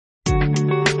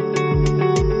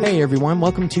Hey everyone,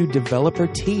 welcome to Developer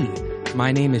Tea.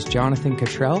 My name is Jonathan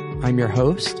Cottrell. I'm your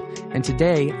host, and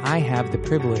today I have the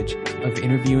privilege of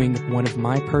interviewing one of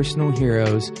my personal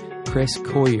heroes, Chris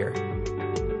Coyier.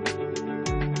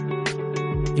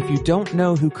 If you don't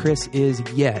know who Chris is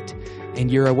yet,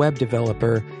 and you're a web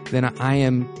developer, then I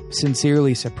am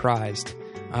sincerely surprised.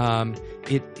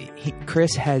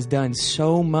 Chris has done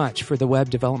so much for the web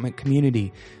development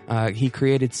community. He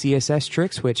created CSS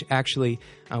Tricks, which actually,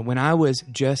 when I was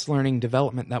just learning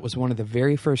development, that was one of the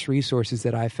very first resources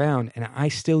that I found, and I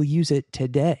still use it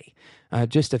today.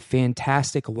 Just a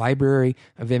fantastic library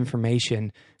of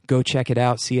information. Go check it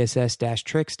out,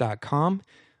 css-tricks.com.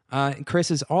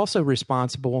 Chris is also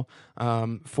responsible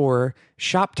for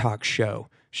Shop Talk Show.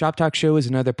 Shop Talk Show is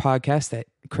another podcast that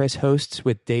Chris hosts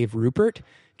with Dave Rupert.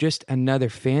 Just another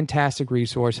fantastic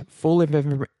resource full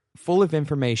of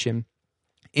information.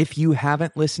 If you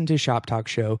haven't listened to Shop Talk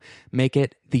Show, make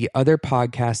it the other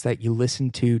podcast that you listen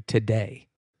to today.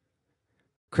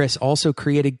 Chris also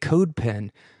created CodePen.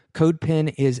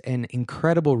 CodePen is an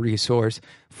incredible resource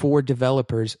for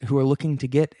developers who are looking to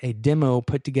get a demo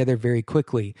put together very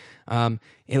quickly.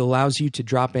 It allows you to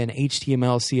drop in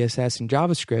HTML, CSS, and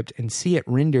JavaScript and see it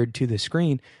rendered to the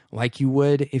screen like you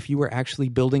would if you were actually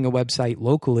building a website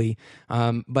locally.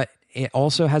 But it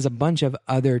also has a bunch of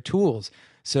other tools.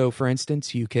 So, for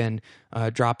instance, you can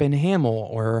drop in HAML,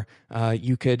 or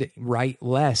you could write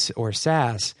less or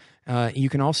Sass. You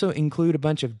can also include a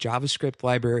bunch of JavaScript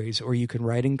libraries, or you can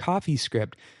write in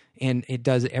CoffeeScript, and it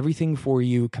does everything for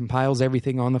you, compiles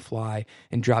everything on the fly,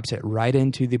 and drops it right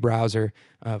into the browser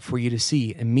for you to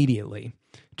see immediately.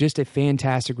 Just a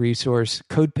fantastic resource,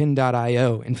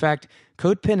 codepen.io. In fact,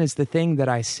 CodePen is the thing that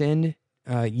I send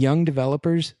young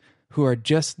developers who are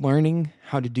just learning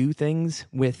how to do things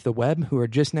with the web, who are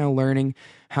just now learning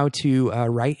how to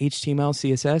write HTML,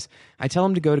 CSS. I tell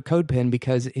them to go to CodePen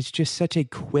because it's just such a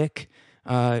quick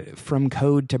from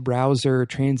code to browser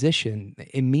transition.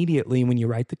 Immediately when you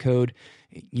write the code,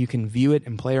 you can view it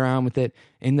and play around with it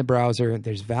in the browser.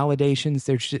 There's validations.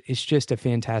 It's just a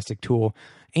fantastic tool.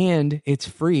 And it's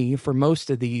free for most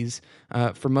of these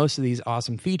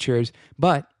awesome features.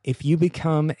 But if you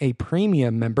become a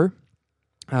premium member,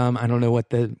 I don't know what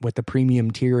the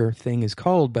premium tier thing is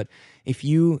called, but if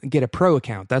you get a pro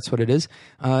account, that's what it is.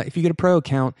 If you get a pro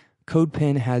account,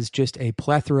 CodePen has just a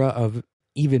plethora of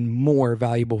even more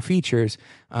valuable features,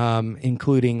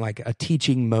 including like a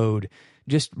teaching mode.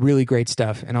 Just really great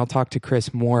stuff, and I'll talk to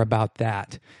Chris more about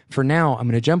that. For now, I'm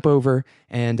going to jump over,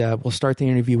 and we'll start the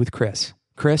interview with Chris.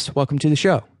 Chris, welcome to the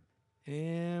show.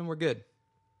 And we're good.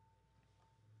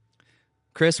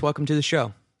 Chris, welcome to the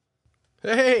show.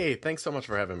 Hey, thanks so much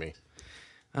for having me.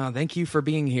 Thank you for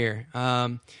being here.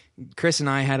 Chris and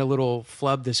I had a little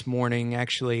flub this morning.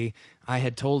 Actually, I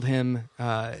had told him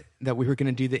that we were going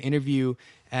to do the interview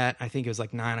at, I think it was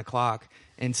like 9 o'clock.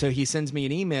 And so he sends me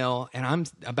an email, and I'm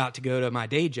about to go to my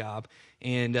day job.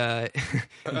 And, and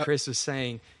Chris was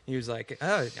saying, he was like,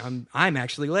 "Oh, I'm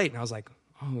actually late." And I was like,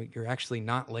 "Oh, you're actually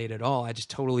not late at all. I just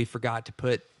totally forgot to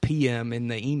put PM in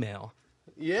the email."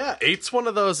 Yeah, 8's one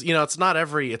of those, it's not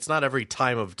every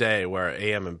time of day where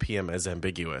AM and PM is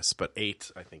ambiguous, but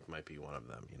 8 I think might be one of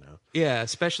them, Yeah,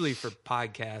 especially for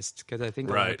podcasts, because I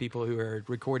think a lot of people who are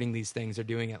recording these things are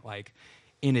doing it like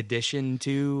in addition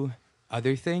to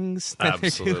other things.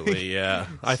 Absolutely, yeah.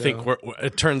 I think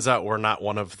it turns out we're not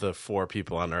one of the 4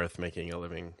 people on Earth making a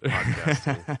living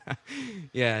podcasting.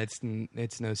 Yeah,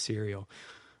 it's no serial.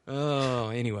 Oh,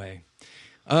 anyway.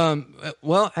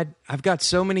 Well, I've got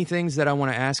so many things that I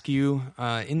want to ask you.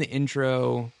 In the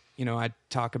intro, I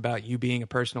talk about you being a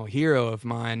personal hero of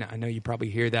mine. I know you probably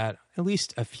hear that at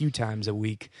least a few times a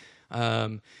week.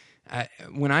 When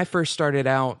I first started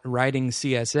out writing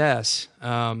CSS,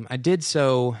 I did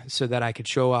so that I could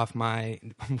show off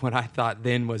what I thought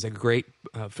then was a great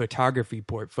photography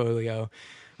portfolio.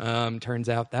 Turns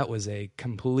out that was a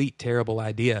complete terrible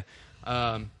idea.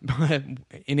 But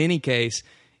in any case,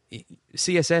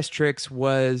 CSS Tricks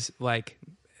was like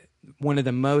one of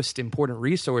the most important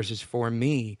resources for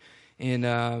me. And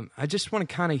I just want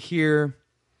to kind of hear,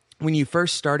 when you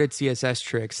first started CSS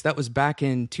Tricks, that was back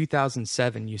in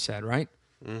 2007, you said, right?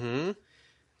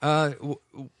 Mm-hmm.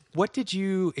 What did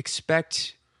you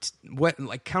expect?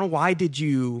 Why did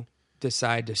you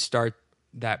decide to start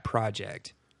that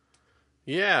project?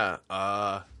 Yeah,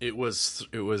 it was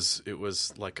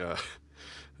like a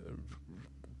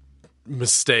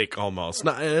mistake almost. And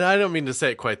I don't mean to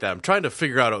say it quite that. I'm trying to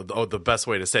figure out the best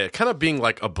way to say it. Kind of being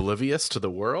like oblivious to the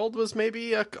world was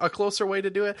maybe a closer way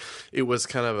to do it. It was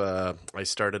kind of I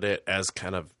started it as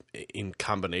kind of in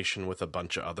combination with a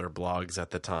bunch of other blogs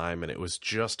at the time. And it was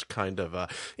just kind of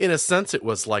in a sense, it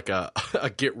was like a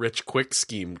get rich quick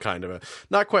scheme kind of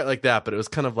not quite like that, but it was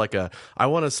kind of like I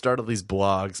want to start all these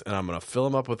blogs and I'm going to fill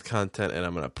them up with content and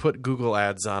I'm going to put Google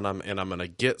ads on them and I'm going to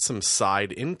get some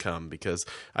side income, because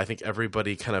I think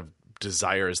everybody kind of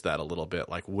desires that a little bit.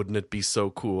 Like, wouldn't it be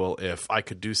so cool if I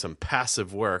could do some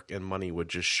passive work and money would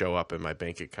just show up in my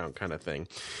bank account kind of thing.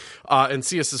 And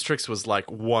CSS Tricks was like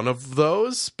one of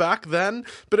those back then,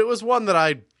 but it was one that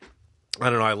I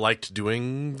don't know, I liked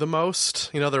doing the most.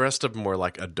 You know, the rest of them were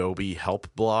like Adobe help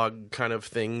blog kind of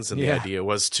things. And the idea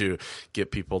was to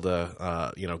get people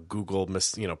to, Google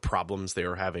problems they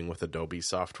were having with Adobe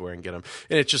software and get them.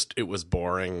 And it was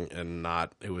boring and I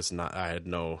had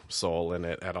no soul in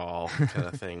it at all kind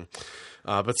of thing.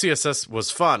 But CSS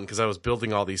was fun because I was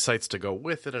building all these sites to go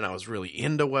with it, and I was really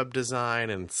into web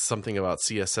design, and something about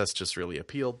CSS just really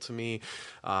appealed to me.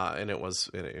 And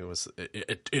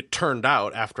it turned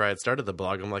out after I had started the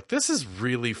blog, I'm like, this is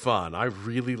really fun. I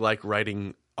really like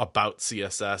writing about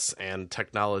CSS and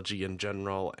technology in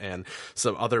general, and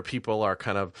some other people are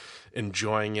kind of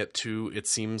enjoying it too, it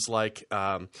seems like.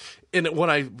 And when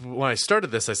I started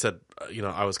this, I said,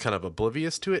 I was kind of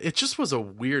oblivious to it. It just was a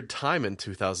weird time in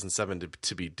 2007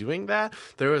 to be doing that.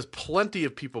 There was plenty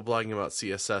of people blogging about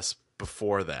CSS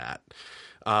before that.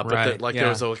 There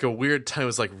was a weird time. It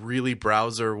was like really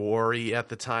browser war-y at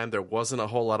the time. There wasn't a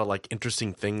whole lot of like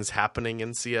interesting things happening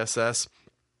in CSS.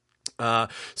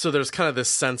 So there's kind of this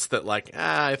sense that like,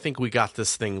 I think we got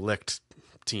this thing licked,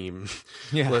 team.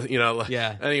 Yeah.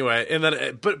 Yeah. Anyway, and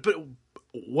then, but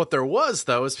what there was,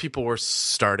 though, is people were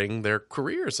starting their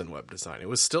careers in web design. It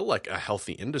was still like a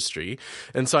healthy industry.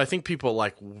 And so I think people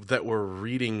like that were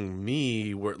reading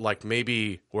me were like,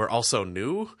 maybe were also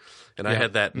new. And I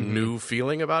had that new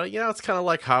feeling about it. It's kind of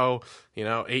like how,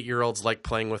 8-year-olds like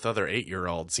playing with other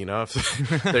 8-year-olds,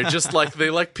 they're just like, they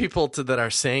like people that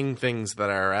are saying things that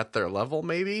are at their level,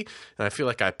 maybe. And I feel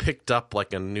like I picked up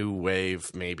like a new wave,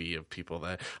 maybe, of people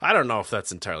that, I don't know if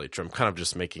that's entirely true. I'm kind of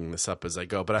just making this up as I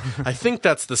go, but I think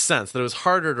that's the sense, that it was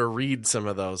harder to read some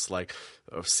of those like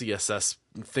CSS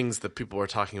things that people were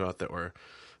talking about that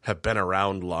have been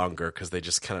around longer, because they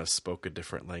just kind of spoke a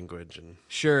different language. And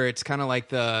sure, it's kind of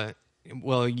like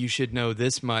you should know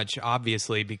this much,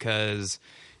 obviously, because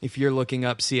if you're looking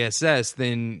up CSS,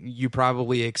 then you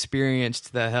probably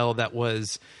experienced the hell that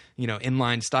was,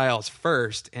 inline styles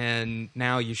first, and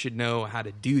now you should know how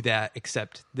to do that,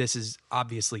 except this is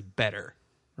obviously better.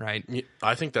 Right.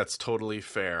 I think that's totally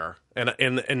fair.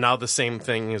 And now the same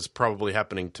thing is probably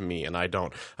happening to me, and I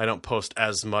don't post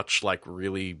as much like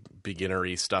really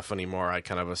beginnery stuff anymore. I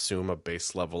kind of assume a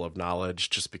base level of knowledge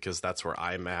just because that's where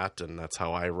I'm at and that's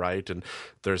how I write. And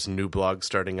there's new blogs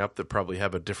starting up that probably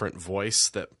have a different voice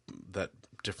that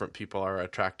different people are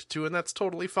attracted to, and that's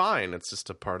totally fine. It's just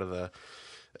a part of the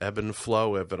ebb and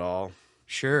flow of it all.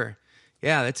 Sure.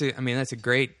 Yeah, that's a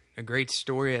great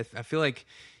story. I feel like,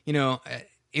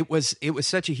 it was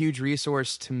such a huge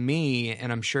resource to me,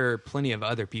 and I'm sure plenty of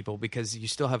other people, because you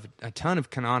still have a ton of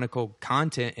canonical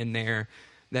content in there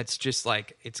that's just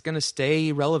like, it's going to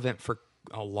stay relevant for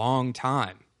a long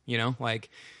time. Like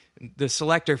the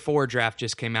Selector 4 draft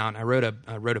just came out, and I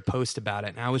wrote a post about it,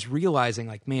 and I was realizing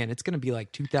like, man, it's going to be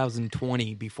like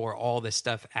 2020 before all this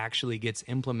stuff actually gets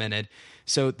implemented.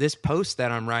 So this post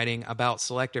that I'm writing about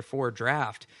Selector 4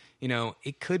 draft,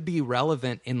 it could be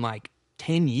relevant in like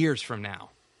 10 years from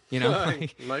now.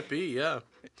 Might be, yeah.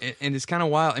 And it's kind of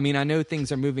wild. I mean, I know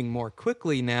things are moving more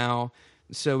quickly now,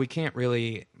 so we can't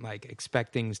really like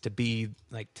expect things to be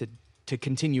like to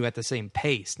continue at the same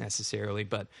pace necessarily.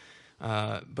 But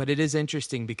it is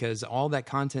interesting because all that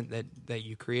content that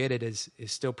you created is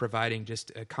still providing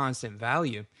just a constant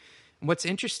value. And what's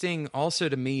interesting also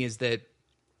to me is that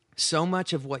so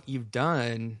much of what you've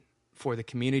done for the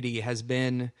community has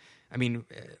been,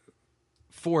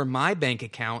 for my bank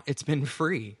account, it's been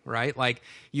free, right? Like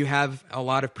you have a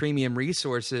lot of premium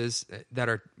resources that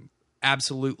are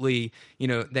absolutely,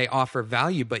 they offer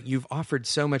value, but you've offered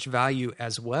so much value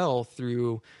as well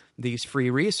through these free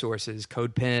resources,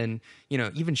 CodePen,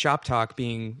 even Shop Talk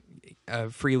being a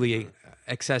freely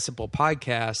accessible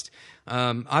podcast.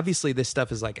 Obviously this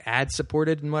stuff is like ad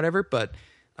supported and whatever, but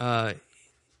can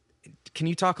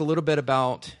you talk a little bit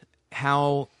about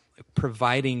how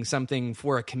providing something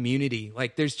for a community,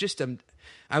 like there's just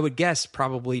I would guess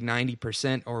probably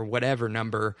 90% or whatever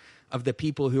number of the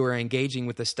people who are engaging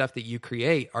with the stuff that you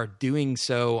create are doing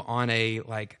so on a,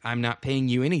 like, I'm not paying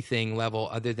you anything level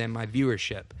other than my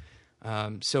viewership.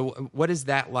 So what is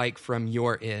that like from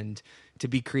your end to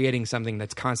be creating something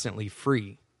that's constantly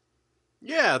free?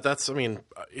 Yeah, I mean,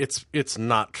 it's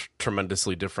not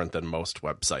tremendously different than most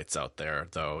websites out there,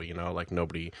 though. Like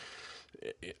nobody.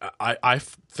 I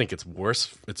think it's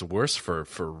worse. It's worse for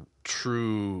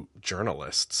true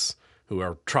journalists who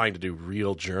are trying to do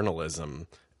real journalism,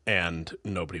 and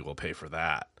nobody will pay for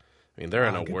that. I mean, they're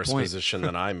in a worse position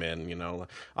than I'm in.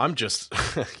 I'm just,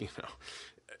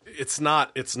 it's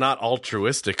not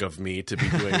altruistic of me to be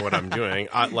doing what I'm doing.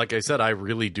 Like I said, I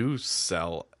really do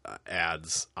sell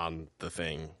ads on the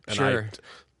thing, and Sure.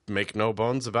 I make no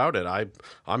bones about it.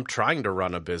 I'm trying to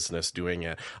run a business doing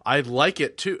it. I like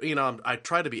it too. I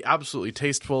try to be absolutely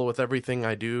tasteful with everything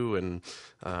I do, and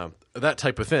that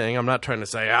type of thing. I'm not trying to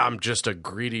say I'm just a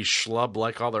greedy schlub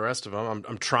like all the rest of them.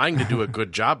 I'm trying to do a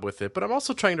good job with it, but I'm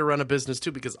also trying to run a business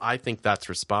too because I think that's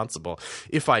responsible.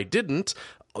 If I didn't,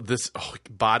 this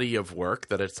body of work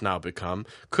that it's now become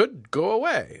could go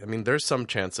away. I mean, there's some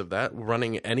chance of that.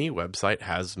 Running any website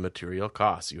has material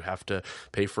costs. You have to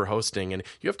pay for hosting, and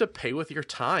you have to pay with your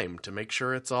time to make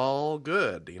sure it's all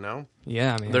good,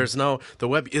 Yeah, I mean, the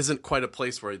web isn't quite a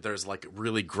place where there's like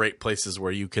really great places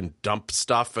where you can dump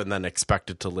stuff and then expect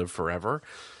it to live forever.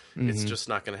 It's just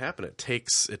not going to happen. It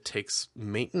takes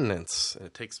maintenance, and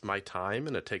it takes my time,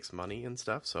 and it takes money and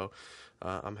stuff. So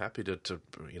I'm happy to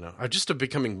I just am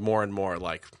becoming more and more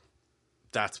like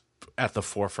that's at the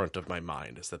forefront of my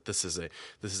mind, is that this is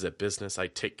a business. I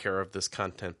take care of this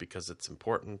content because it's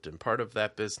important and part of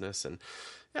that business, and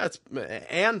it's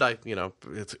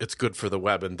good for the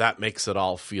web, and that makes it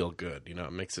all feel good.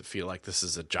 It makes it feel like this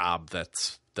is a job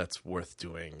that's worth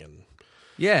doing. And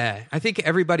yeah, I think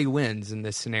everybody wins in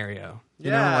this scenario.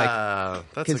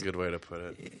 That's a good way to put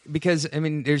it. Because I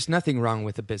mean, there's nothing wrong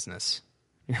with a business.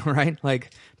 Right? Like,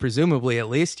 presumably, at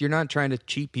least, you're not trying to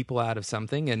cheat people out of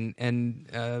something, and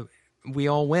we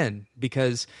all win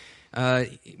because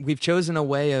we've chosen a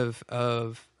way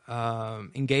of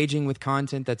engaging with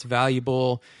content that's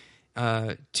valuable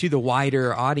to the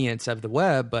wider audience of the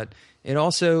web, but it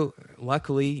also,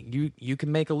 luckily, you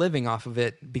can make a living off of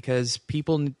it because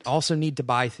people also need to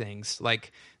buy things.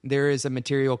 Like, there is a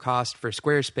material cost for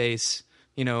Squarespace,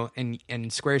 and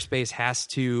Squarespace has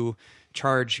to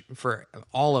charge for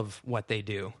all of what they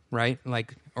do, right?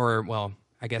 Like,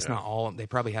 I guess not all. They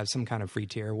probably have some kind of free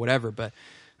tier or whatever. But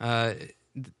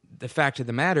the fact of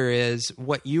the matter is,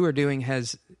 what you are doing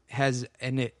has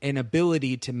an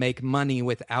ability to make money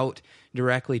without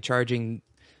directly charging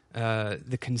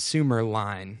the consumer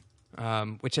line,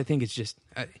 which I think is just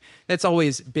that's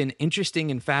always been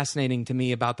interesting and fascinating to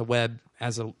me about the web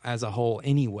as a whole.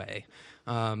 Anyway,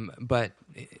 but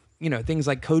things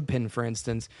like CodePen, for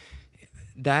instance,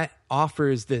 that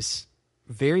offers this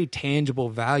very tangible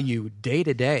value day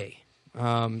to day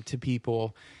to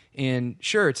people. And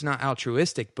sure, it's not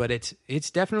altruistic, but it's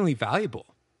definitely valuable.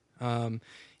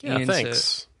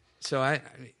 Thanks. So I,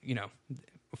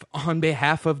 on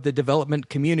behalf of the development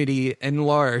community in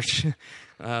large,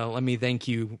 let me thank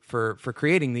you for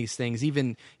creating these things.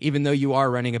 Even though you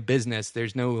are running a business,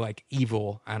 there's no like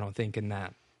evil, I don't think, in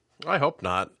that. I hope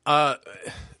not.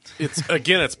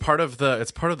 It's part of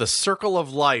the circle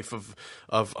of life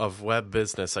of web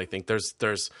business. I think there's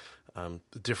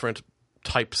different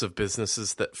types of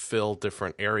businesses that fill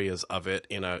different areas of it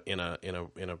in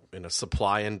a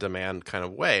supply and demand kind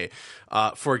of way.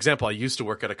 For example, I used to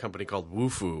work at a company called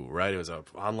Wufoo, right? It was an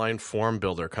online form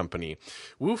builder company.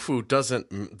 Wufoo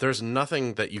there's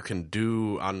nothing that you can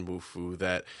do on Wufoo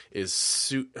that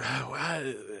is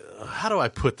how do I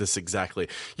put this exactly?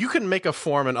 You can make a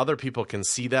form and other people can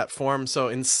see that form. So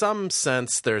in some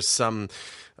sense, there's some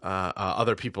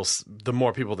other people, the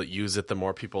more people that use it, the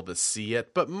more people that see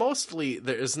it. But mostly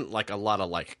there isn't like a lot of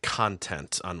like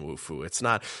content on Wufoo. It's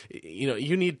not,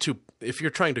 you need to, if you're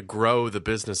trying to grow the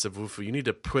business of Wufoo, you need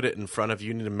to put it in front of you.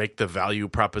 You need to make the value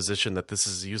proposition that this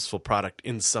is a useful product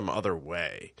in some other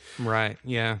way. Right.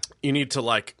 Yeah. You need to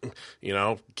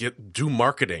do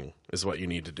marketing is what you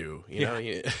need to do. Yeah.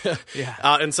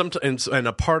 And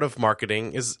a part of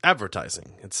marketing is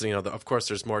advertising. It's, of course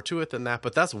there's more to it than that,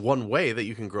 but that's one way that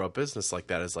you can grow a business like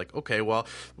that is like, okay, well,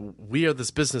 we are this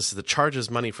business that charges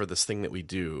money for this thing that we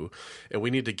do, and we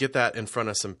need to get that in front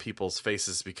of some people's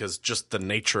faces because just the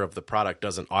nature of the product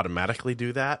doesn't automatically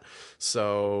do that.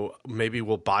 So maybe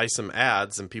we'll buy some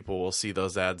ads and people will see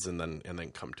those ads and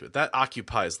then come to it. That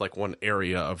occupies like one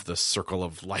area of the circle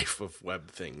of life of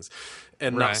web things.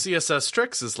 And now CSS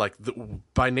Tricks is like,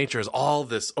 by nature, is all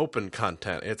this open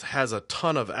content. It has a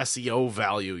ton of SEO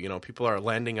value. People are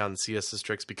landing on CSS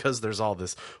Tricks because there's all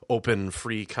this open,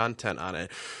 free content on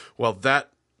it. Well, that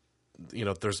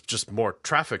there's just more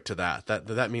traffic to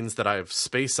that means that I have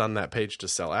space on that page to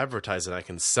sell advertising. I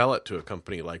can sell it to a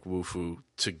company like Wufoo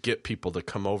to get people to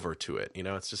come over to it.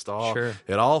 It's just all,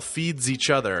 It all feeds each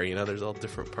other. There's all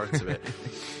different parts of it.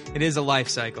 It is a life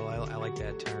cycle. I like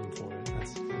that term for it.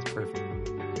 That's perfect.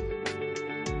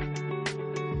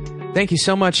 Thank you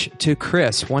so much to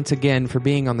Chris once again for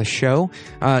being on the show.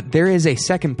 There is a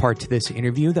second part to this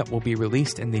interview that will be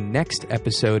released in the next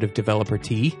episode of Developer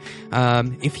Tea.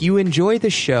 If you enjoy the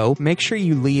show, make sure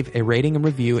you leave a rating and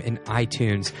review in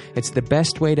iTunes. It's the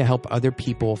best way to help other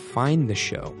people find the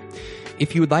show.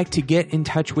 If you would like to get in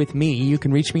touch with me, you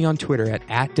can reach me on Twitter at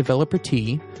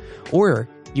 @DeveloperT, or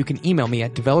you can email me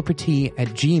at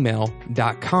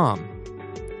developertea@gmail.com.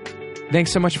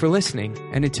 Thanks so much for listening,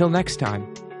 and until next time,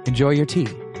 enjoy your tea.